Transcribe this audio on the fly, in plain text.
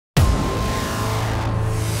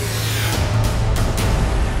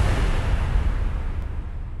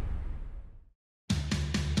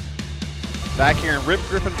Back here in Rip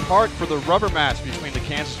Griffin Park for the rubber match between the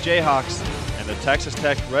Kansas Jayhawks and the Texas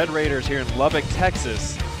Tech Red Raiders here in Lubbock,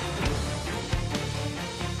 Texas.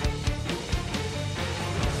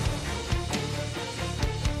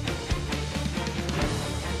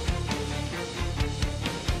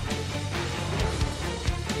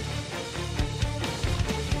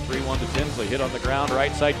 To Tinsley, hit on the ground,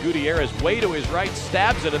 right side. Gutierrez way to his right,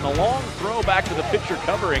 stabs it, and the long throw back to the pitcher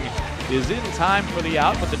covering is in time for the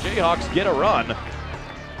out, but the Jayhawks get a run.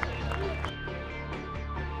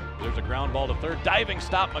 There's a ground ball to third, diving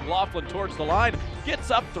stop, McLaughlin towards the line, gets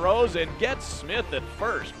up, throws, and gets Smith at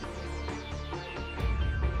first.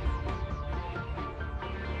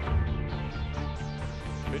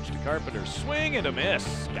 Pitch to Carpenter, swing and a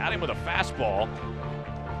miss. Got him with a fastball.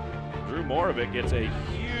 Drew Moravec gets a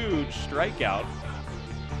huge strikeout.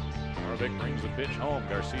 Moravec brings the pitch home.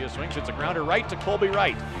 Garcia swings, hits a grounder right to Colby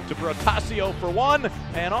Wright. To Protasio for one,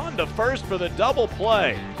 and on to first for the double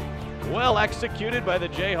play. Well executed by the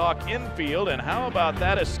Jayhawk infield, and how about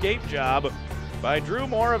that escape job by Drew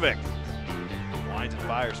Moravec? Winds and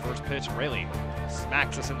fires first pitch, and Rayleigh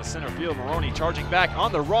smacks us in the center field. Maroney charging back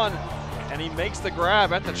on the run, and he makes the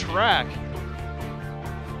grab at the track.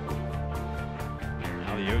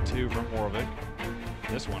 Now the 0-2 from Moravec.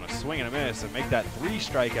 This one a swing and a miss, and make that 3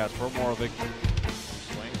 strikeouts for Moravec.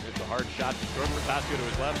 Swings, hits a hard shot to short. Protasio to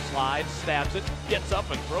his left, slides, stabs it, gets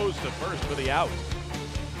up and throws to first for the out.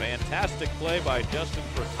 Fantastic play by Justin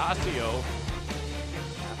Protasio.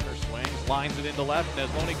 After swings, lines it into left.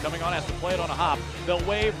 Neslony coming on, has to play it on a hop. They'll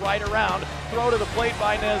wave right around. Throw to the plate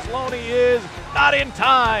by Neslony is not in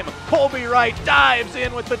time. Colby Wright dives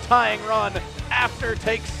in with the tying run. After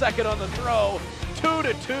takes second on the throw.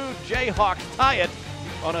 2-2, Jayhawks tie it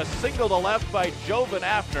on a single to left by Jovan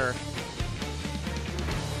Afner.